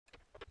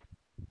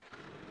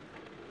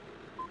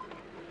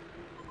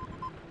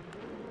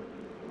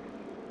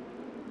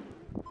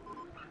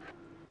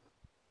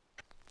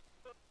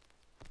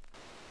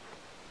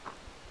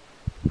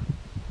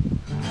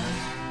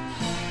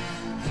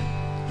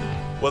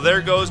Well,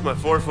 there goes my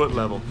 4-foot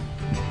level.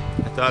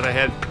 I thought I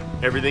had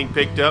everything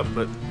picked up,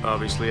 but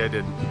obviously I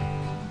didn't.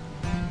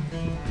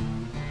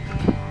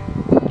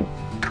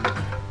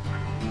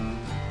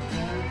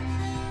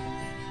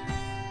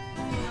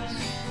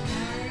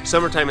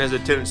 Summertime has a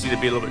tendency to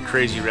be a little bit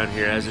crazy around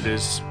here, as it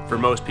is for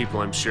most people,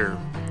 I'm sure.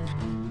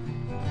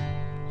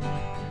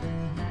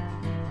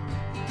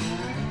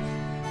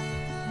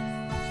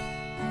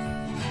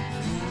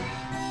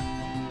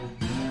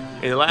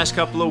 In the last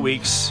couple of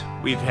weeks,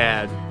 we've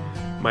had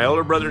my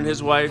older brother and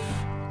his wife,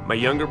 my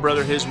younger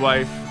brother, his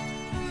wife,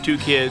 2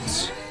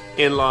 kids,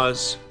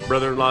 in-laws,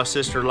 brother-in-law,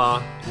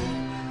 sister-in-law,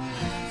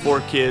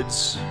 4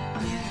 kids,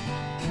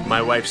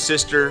 my wife's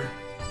sister,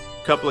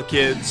 a couple of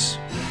kids,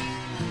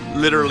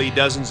 literally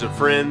dozens of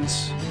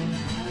friends,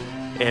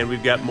 and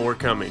we've got more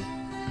coming.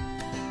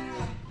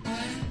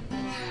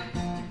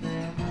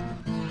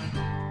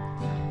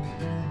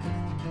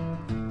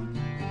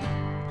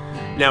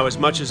 Now, as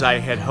much as I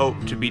had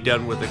hoped to be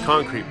done with the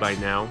concrete by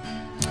now,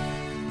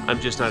 I'm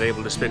just not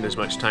able to spend as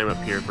much time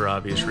up here for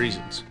obvious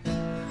reasons.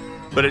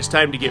 But it's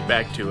time to get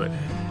back to it.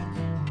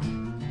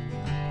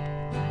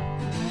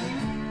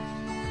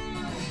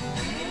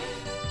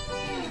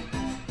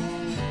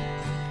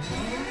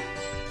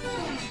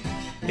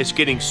 It's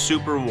getting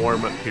super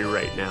warm up here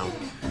right now.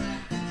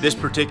 This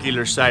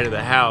particular side of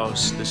the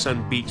house, the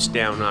sun beats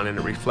down on it and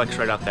it reflects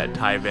right off that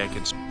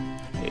Tyvek,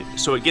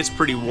 so it gets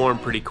pretty warm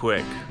pretty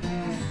quick.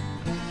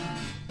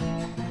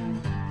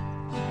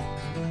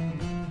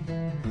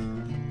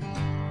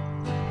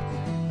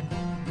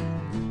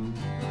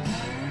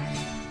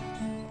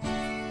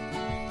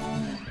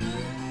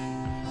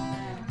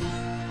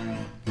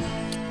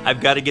 I've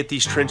got to get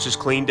these trenches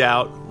cleaned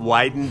out,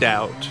 widened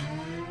out,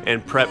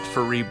 and prepped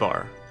for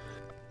rebar.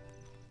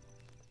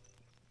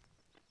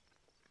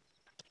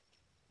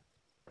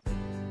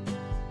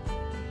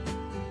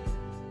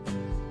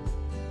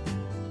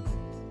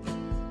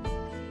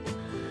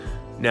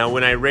 Now,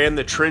 when I ran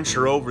the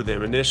trencher over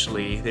them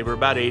initially, they were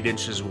about 8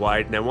 inches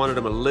wide, and I wanted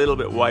them a little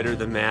bit wider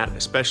than that,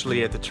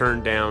 especially at the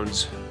turn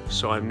downs.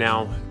 So I'm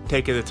now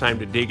taking the time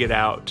to dig it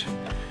out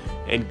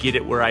and get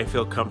it where I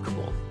feel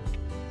comfortable.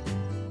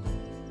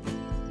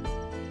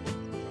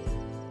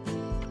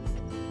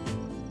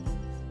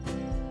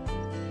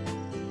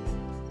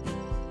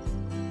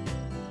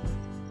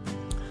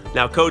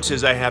 Now, code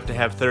says I have to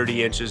have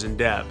 30 inches in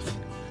depth.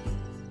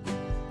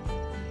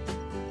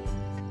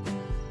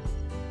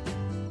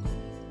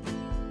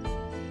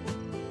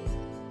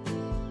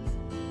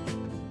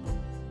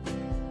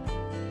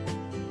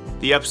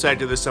 The upside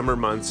to the summer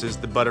months is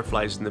the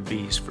butterflies and the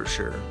bees for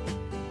sure.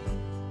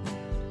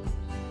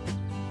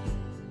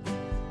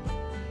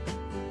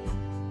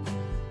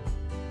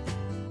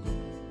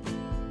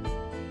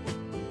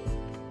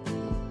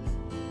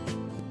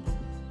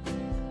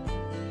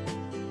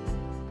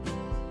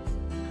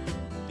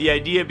 The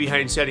idea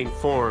behind setting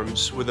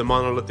forms with a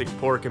monolithic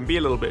pour can be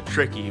a little bit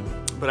tricky,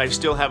 but I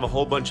still have a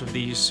whole bunch of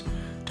these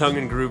tongue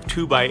and groove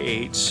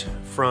 2x8s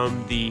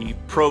from the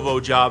Provo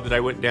job that I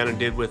went down and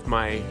did with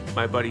my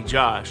buddy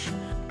Josh.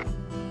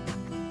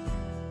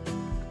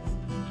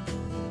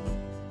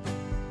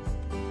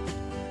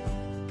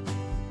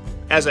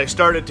 As I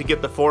started to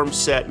get the forms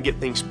set and get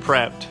things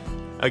prepped,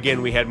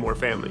 again we had more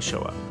families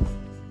show up.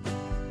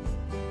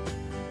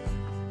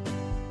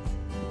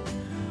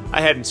 I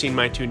hadn't seen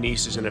my 2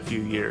 nieces in a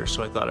few years,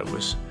 so I thought it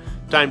was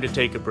time to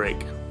take a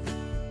break.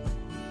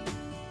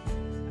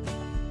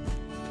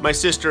 My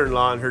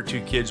sister-in-law and her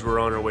 2 kids were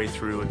on our way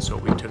through, and so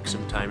we took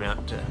some time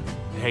out to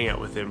hang out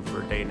with them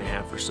for a day and a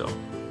half or so.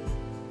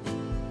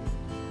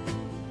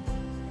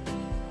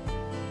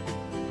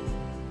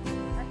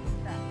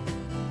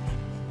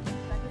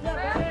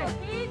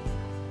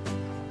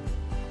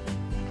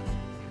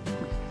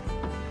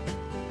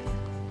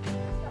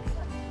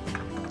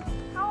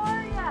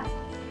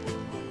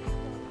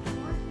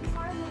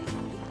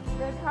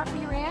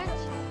 Puppy Ranch.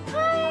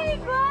 Hi,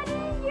 buddy.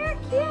 You're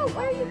cute.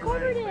 What are you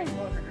covered in? Doesn't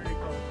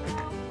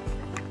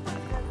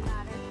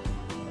matter.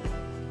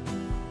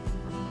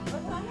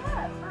 What's on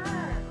that?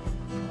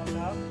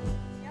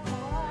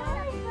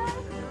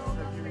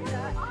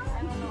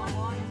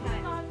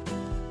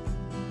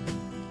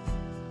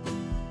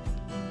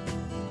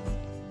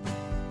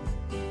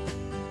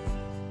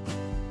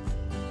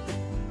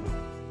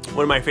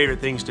 One of my favorite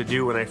things to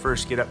do when I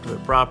first get up to the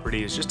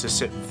property is just to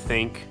sit and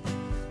think,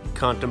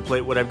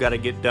 contemplate what I've got to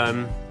get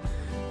done,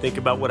 think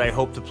about what I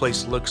hope the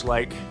place looks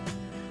like.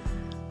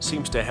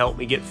 Seems to help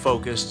me get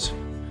focused,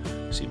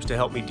 seems to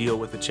help me deal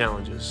with the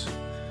challenges.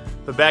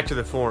 But back to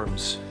the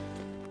forms.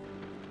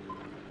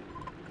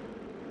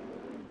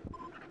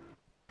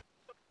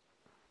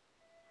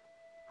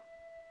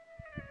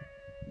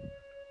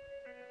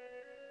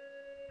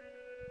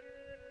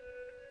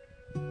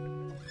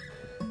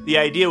 The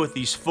idea with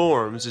these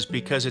forms is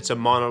because it's a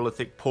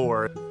monolithic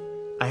pour,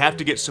 I have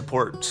to get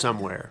support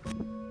somewhere.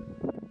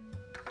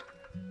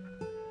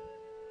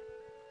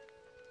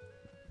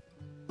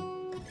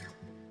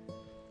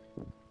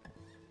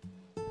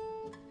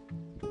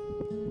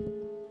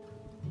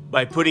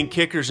 By putting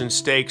kickers and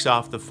stakes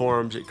off the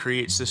forms, it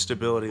creates the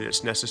stability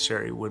that's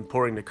necessary when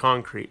pouring the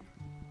concrete.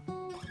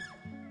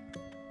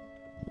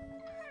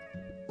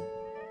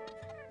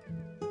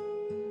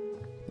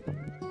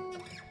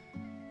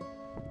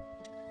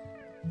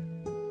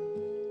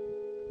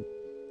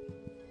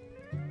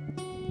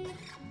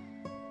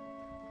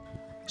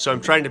 So I'm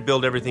trying to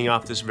build everything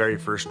off this very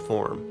first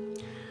form.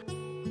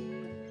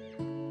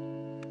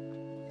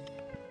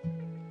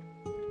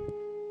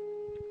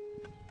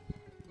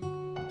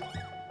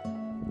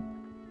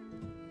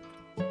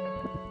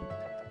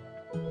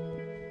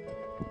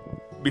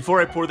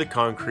 Before I pour the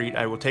concrete,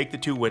 I will take the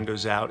two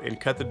windows out and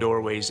cut the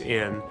doorways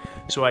in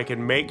so I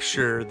can make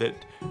sure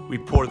that we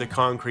pour the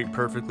concrete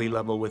perfectly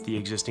level with the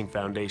existing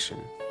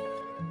foundation.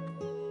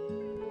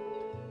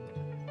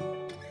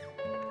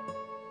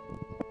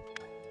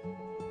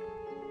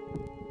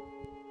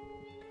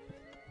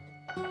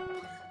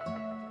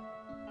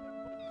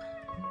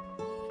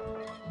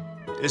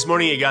 This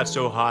morning it got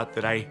so hot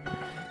that I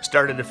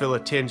started to feel a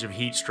tinge of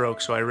heat stroke,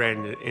 so I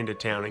ran into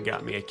town and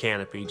got me a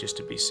canopy just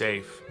to be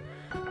safe.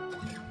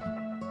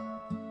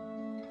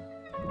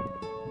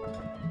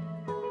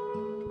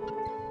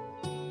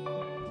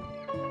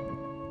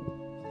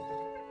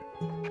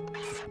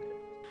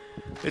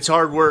 It's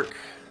hard work.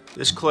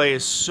 This clay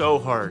is so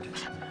hard.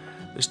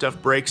 This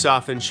stuff breaks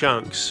off in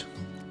chunks.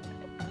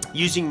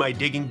 Using my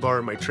digging bar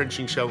and my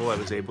trenching shovel, I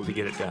was able to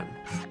get it done.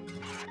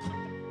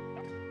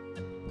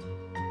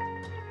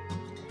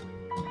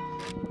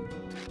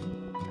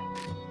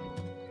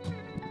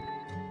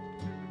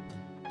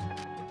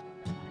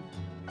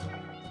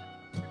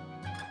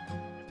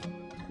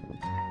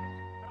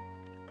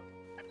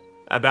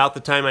 About the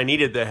time I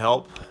needed the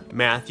help,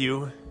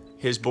 Matthew,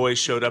 his boys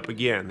showed up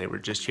again. They were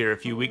just here a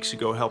few weeks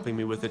ago helping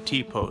me with the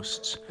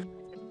T-posts.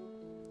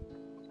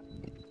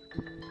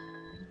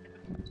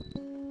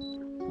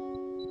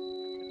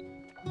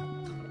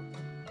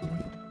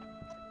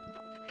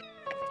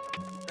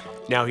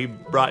 Now he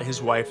brought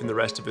his wife and the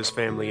rest of his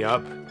family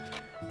up,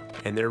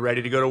 and they're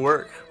ready to go to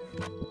work.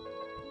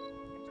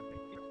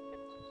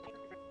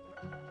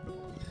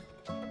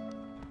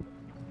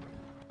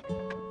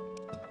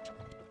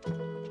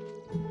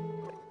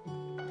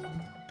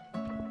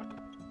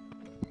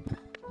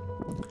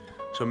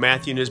 So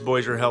Matthew and his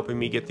boys are helping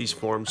me get these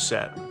forms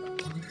set.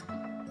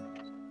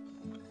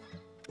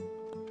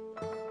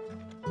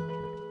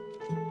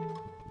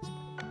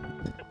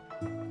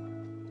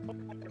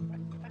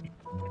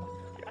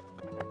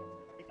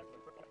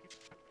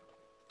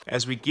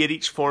 As we get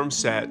each form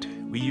set,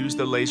 we use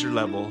the laser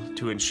level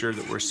to ensure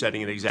that we're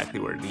setting it exactly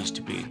where it needs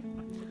to be.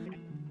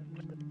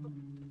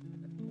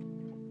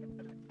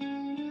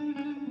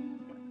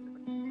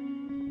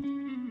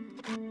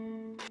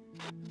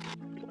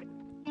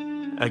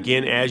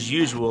 Again, as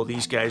usual,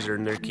 these guys are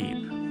in their keep.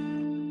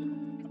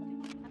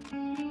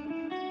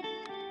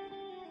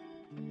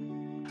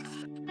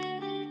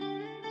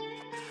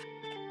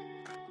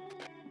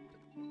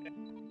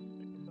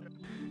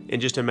 In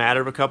just a matter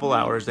of a couple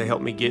hours, they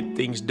help me get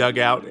things dug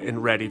out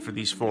and ready for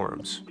these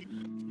forms.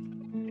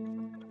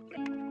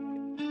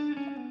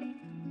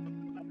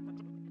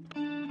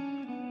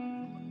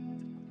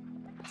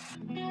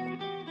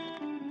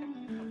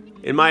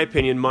 In my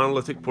opinion,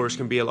 monolithic pours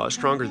can be a lot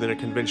stronger than a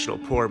conventional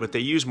pour, but they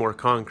use more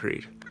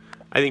concrete.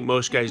 I think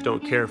most guys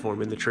don't care for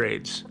them in the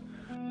trades.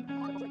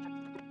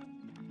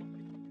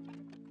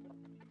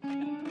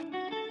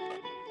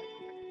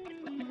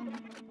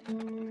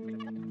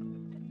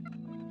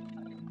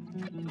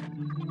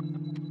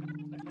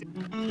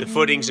 The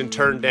footings and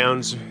turn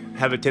downs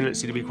have a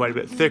tendency to be quite a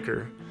bit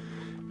thicker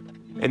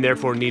and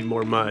therefore need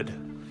more mud.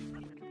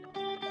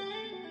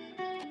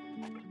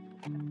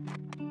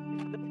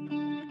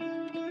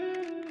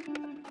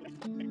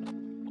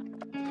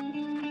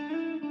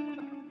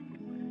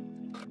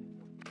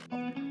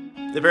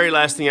 The very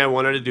last thing I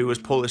wanted to do was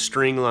pull a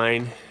string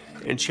line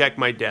and check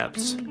my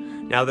depths.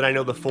 Now that I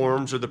know the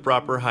forms are the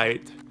proper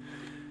height,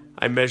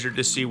 I measured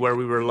to see where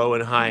we were low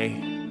and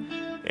high.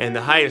 And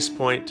the highest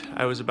point,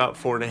 I was about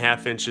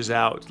 4.5 inches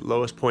out.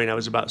 Lowest point, I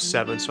was about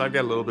 7. So I've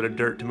got a little bit of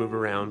dirt to move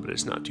around, but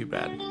it's not too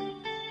bad.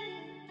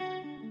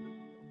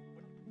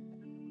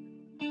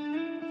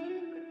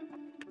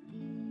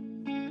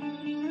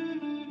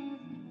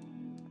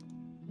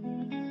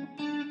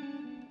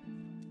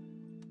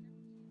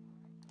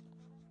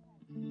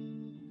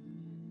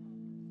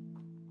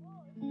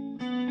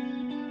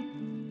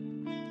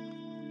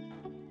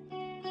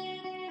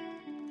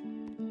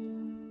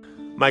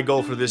 My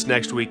goal for this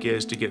next week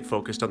is to get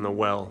focused on the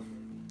well.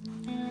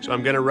 So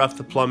I'm going to rough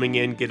the plumbing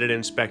in, get it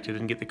inspected,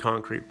 and get the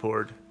concrete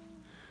poured.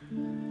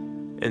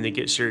 And then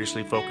get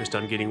seriously focused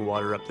on getting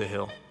water up the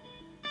hill.